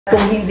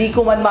Kung hindi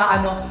ko man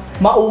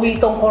mauwi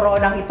tong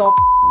koronang ito,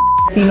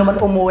 sino man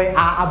umuwi,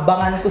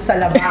 aabangan ko sa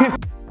labas.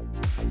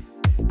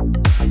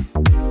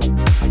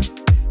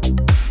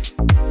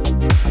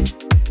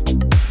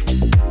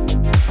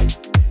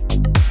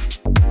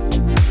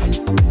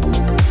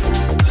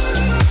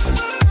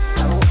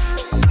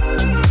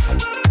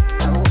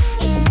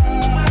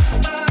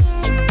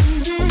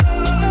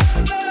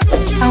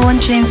 I won't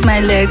change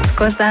my legs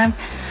because I'm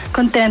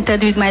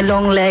contented with my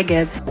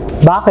long-legged.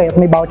 Bakit?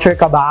 May voucher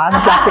ka ba?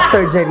 Ng plastic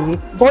surgery?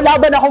 O,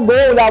 laban ako, go!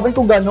 Laban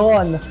ko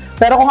ganon.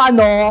 Pero kung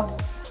ano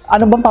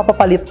bang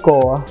papapalit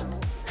ko?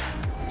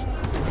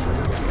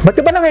 Ba't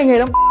ka ba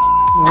nangingilang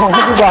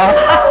diba?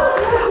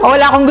 O,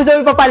 wala akong gusto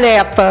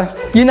ipapalit.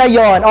 Yun na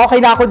yun.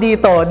 Okay na ako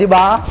dito,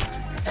 diba?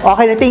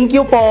 Okay na, thank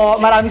you po.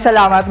 Maraming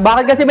salamat.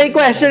 Bakit kasi may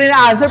question and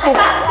answer po?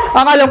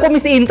 Ang alam ko,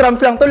 Miss Intrams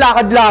lang to,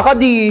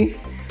 lakad-lakad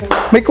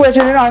May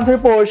question and answer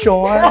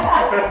portion.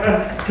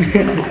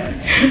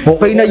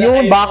 Okay na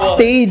yun,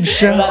 backstage.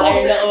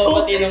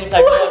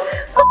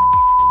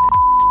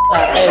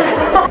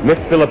 Miss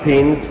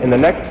Philippines, in the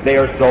next day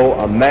or so,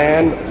 a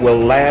man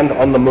will land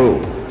on the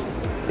moon.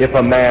 If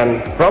a man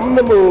from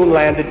the moon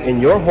landed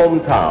in your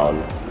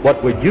hometown,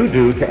 what would you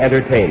do to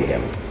entertain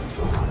him?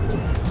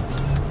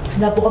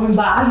 Wala po kaming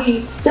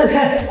bahay.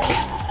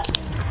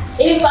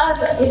 If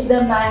the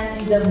man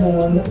in the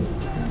moon...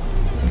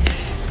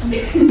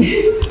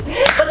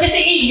 Ba't kasi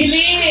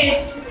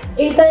English?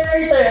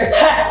 Interpreter.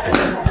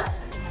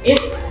 If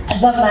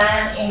the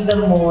man in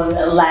the moon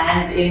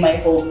lands in my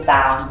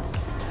hometown,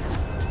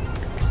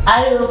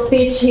 I will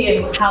teach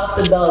him how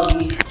to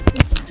doggy.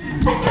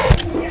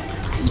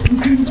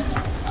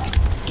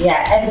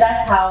 Yeah, and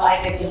that's how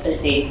I can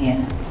entertain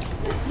him.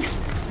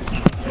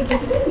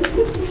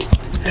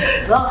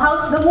 Well,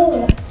 how's the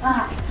moon?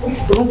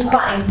 The moon's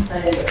fine.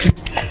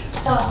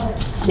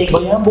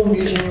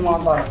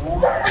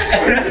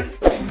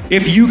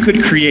 If you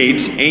could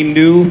create a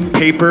new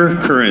paper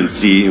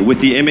currency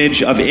with the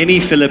image of any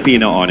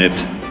Filipina on it,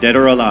 dead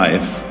or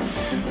alive,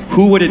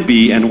 who would it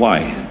be and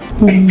why?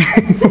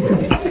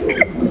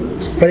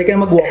 Pwede ka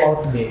na mag-walk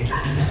out, be.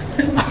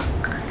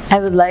 I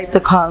would like to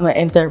call my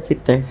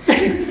interpreter.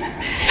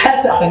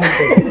 Sassa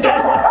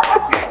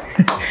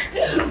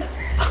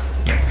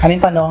Anong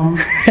tanong?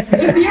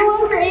 If you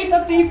will create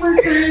a paper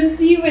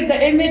currency with the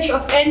image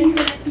of any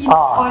Filipino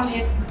on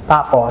it,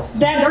 tapos,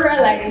 dead or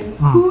alive,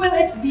 who will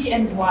it be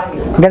and why?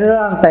 Ganun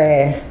lang,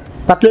 te.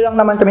 Tatlo lang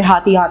naman kami,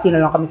 hati-hati na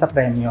lang kami sa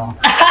premyo.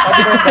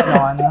 Pwede ba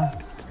ganon?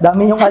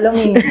 Dami niyong alam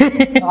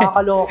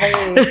Nakakaloka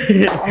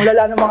Ang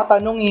lala ng mga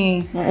tanong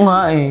Oo nga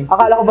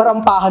Akala ko ba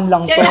rampahan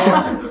lang to?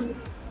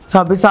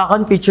 Sabi sa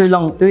akin, picture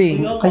lang to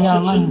Kaya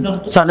nga.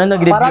 Sana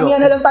nag-review.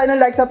 Paramihan na lang tayo ng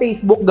like sa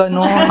Facebook,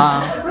 gano'n.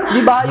 Di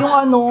ba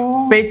yung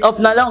face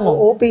off na lang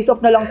Oo, face off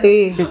na lang,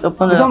 te. Face off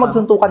na lang. Gusto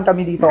magsuntukan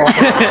kami dito.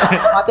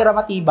 Matira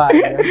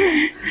matibay.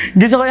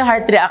 Gusto ko yung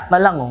heart react na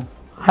lang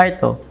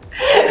Heart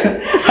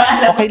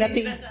Okay na,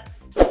 te.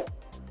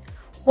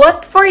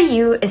 What for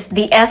you is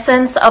the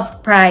essence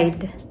of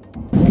pride?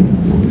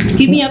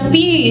 Give me a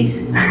P.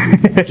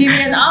 Give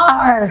me an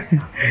R.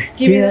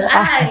 Give me an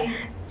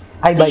I.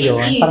 Ay ba yun?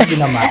 Parang di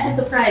naman.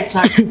 Essence of pride.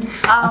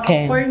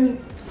 Okay.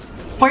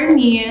 For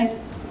me,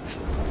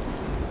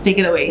 take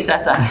it away,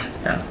 Sassa.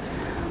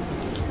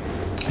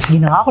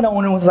 Sige na, ako na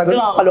unang masasagot.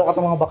 Kaloka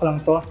itong mga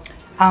baklang to.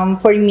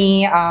 For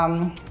me,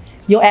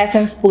 yung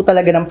essence po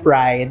talaga ng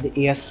pride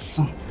is,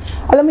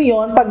 alam mo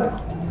yun, pag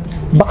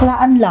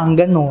baklaan lang,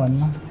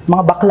 ganun.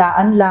 Mga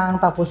baklaan lang,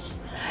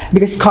 tapos,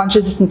 because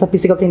conscious is not a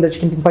physical thing that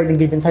you can pinpoint and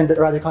give in time that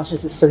rather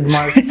conscious is still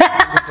more.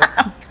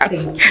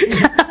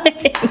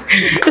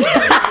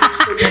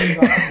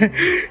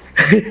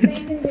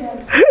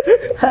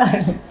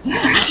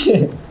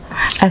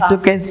 As you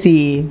can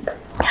see,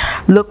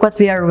 look what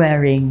we are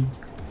wearing.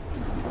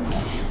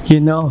 You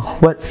know,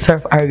 what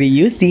surf are we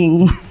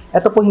using?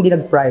 Ito po hindi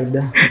nag-pride.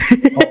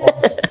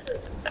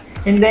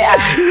 Hindi,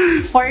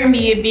 for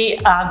me,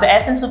 the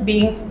essence of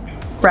being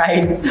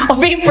pride, for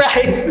me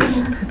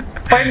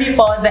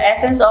po, the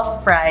essence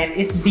of pride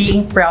is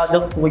being proud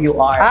of who you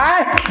are.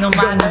 No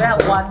matter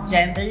what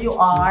gender you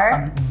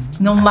are,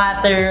 no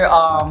matter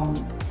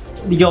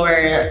your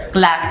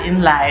class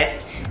in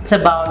life, it's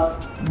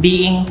about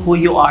being who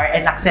you are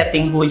and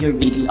accepting who you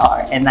really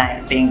are. And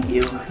I thank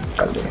you.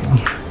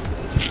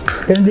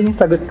 Ganun din yung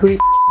sagot ko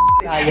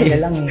Kaya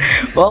na lang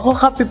Ako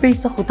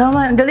copy-paste ako.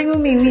 Tama, ang galing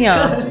mo, Mimi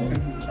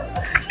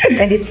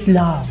And it's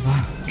love.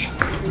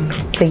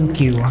 Thank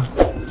you.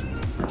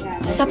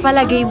 Sa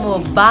palagay mo,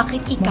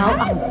 bakit ikaw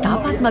ang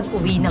dapat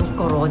mag-uwi ng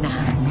corona?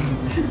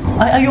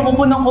 Ay, ayoko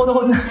po ng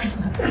corona.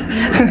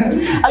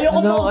 Ayoko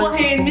po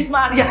buhayin, Miss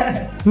Maria.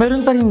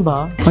 Meron pa rin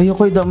ba?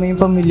 Ayoko idamay yung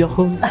pamilya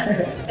ko.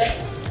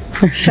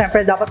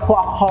 Siyempre, dapat po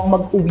ako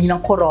mag-uwi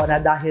ng corona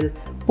dahil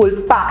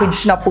full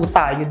package na po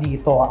tayo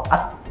dito.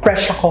 At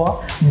fresh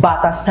ako,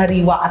 bata,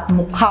 sariwa at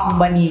mukhang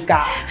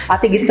manika. At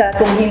higit sa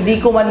kung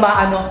hindi ko man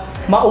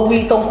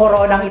mauwi tong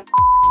coronang ito,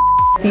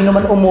 sino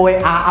man umuwi,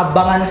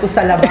 aabangan ko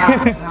sa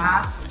labas.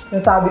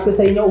 Nasabi ko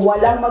sa inyo,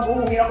 walang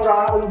mag-uwi ng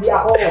corona kung hindi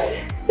ako.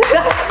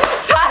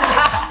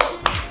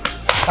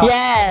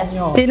 Yes!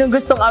 Sinong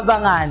gustong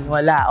abangan?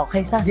 Wala.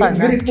 Okay, Sasa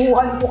na.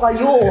 Gripuhan ko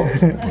kayo.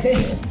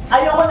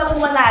 Ayoko na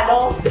pong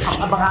manalo.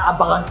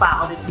 Abangan pa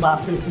ako dito sa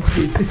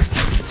Philippines.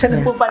 Siya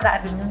na po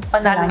panalo niyo.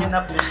 Panalo niyo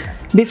na po siya.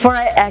 Before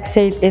I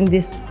exit in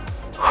this...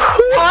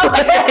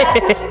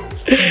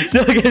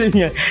 No, ganun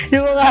yun.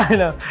 Yung mga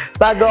ano,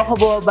 bago ako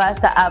bumaba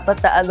sa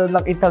 4 na alon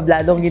ng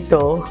itablalong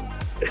ito,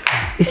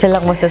 isa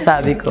lang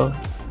masasabi ko.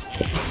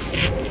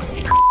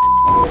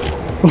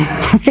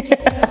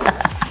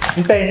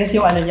 In fairness,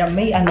 yung ano niya,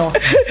 may habol.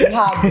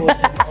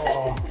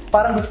 Oo.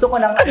 Parang gusto ko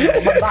nang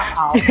mag-back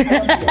out.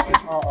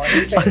 Oo.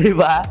 O,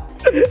 diba?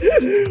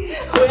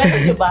 Wala na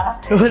siya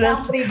ba? Wala.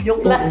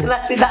 Yung class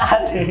sila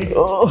ate.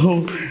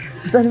 Oo.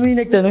 Saan mo yung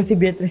nagtanong si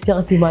Beatrice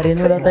tsaka si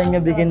Marian? Wala tayong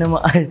nabigyan ng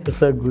maayos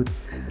sa sagot.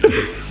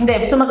 Hindi,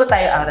 sumagot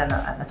tayo Awra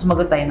ng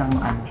sumagot tayo ng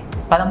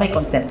parang may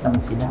content naman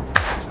sila.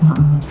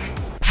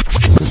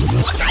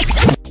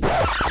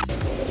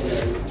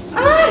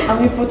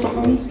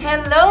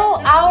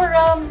 Hello,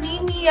 Awra,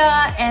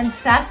 Mimiyuuuh, and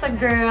Sassa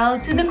Gurl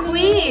to the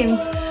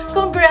Queens!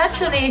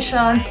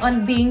 Congratulations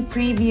on being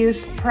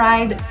previous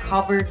Pride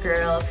cover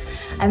girls.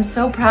 I'm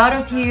so proud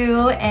of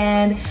you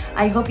and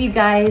I hope you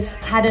guys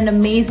had an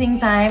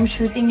amazing time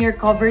shooting your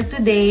cover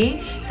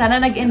today.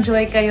 Sana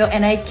nag-enjoy kayo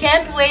and I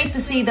can't wait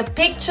to see the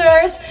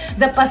pictures,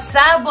 the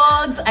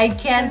pasabogs. I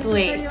can't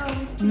wait.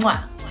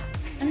 Mwah!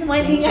 Ano mo,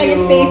 hindi nga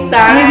yung face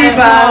time. Hindi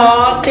ba?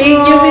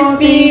 Thank you, Miss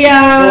Pia!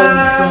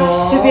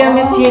 To be a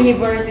Miss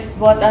Universe is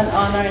both an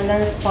honor and a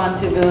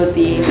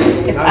responsibility.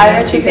 If I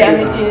were to be a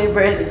Miss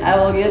Universe, I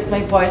will use my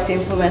voice to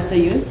influence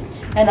the youth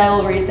and I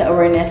will raise the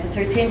awareness to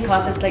certain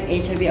causes like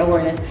HIV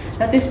awareness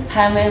that is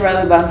timely and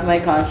relevant to my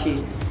country.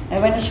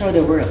 I want to show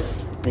the world,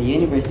 the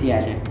universe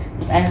rather,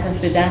 that I am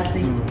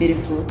confidently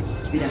beautiful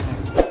with a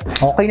heart.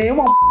 Okay na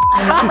yung mga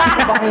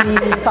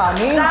panginili sa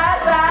amin.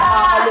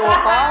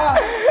 Nakakaloka.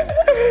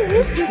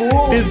 It's so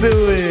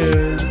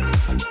weird.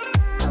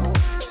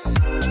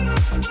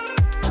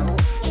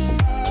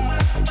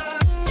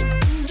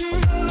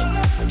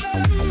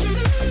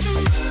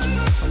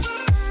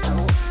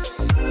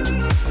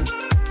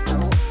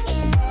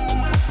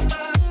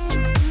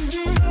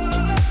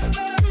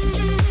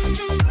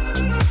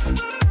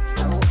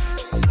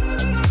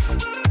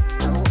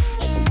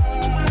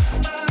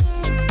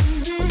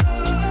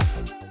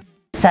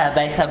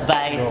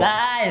 Sabay-sabay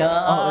tayo.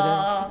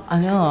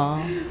 Ano?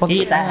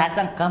 Itahas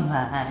ang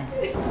kamay.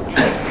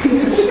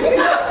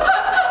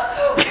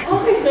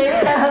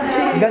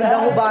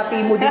 Gandang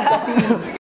hubati mo din kasi.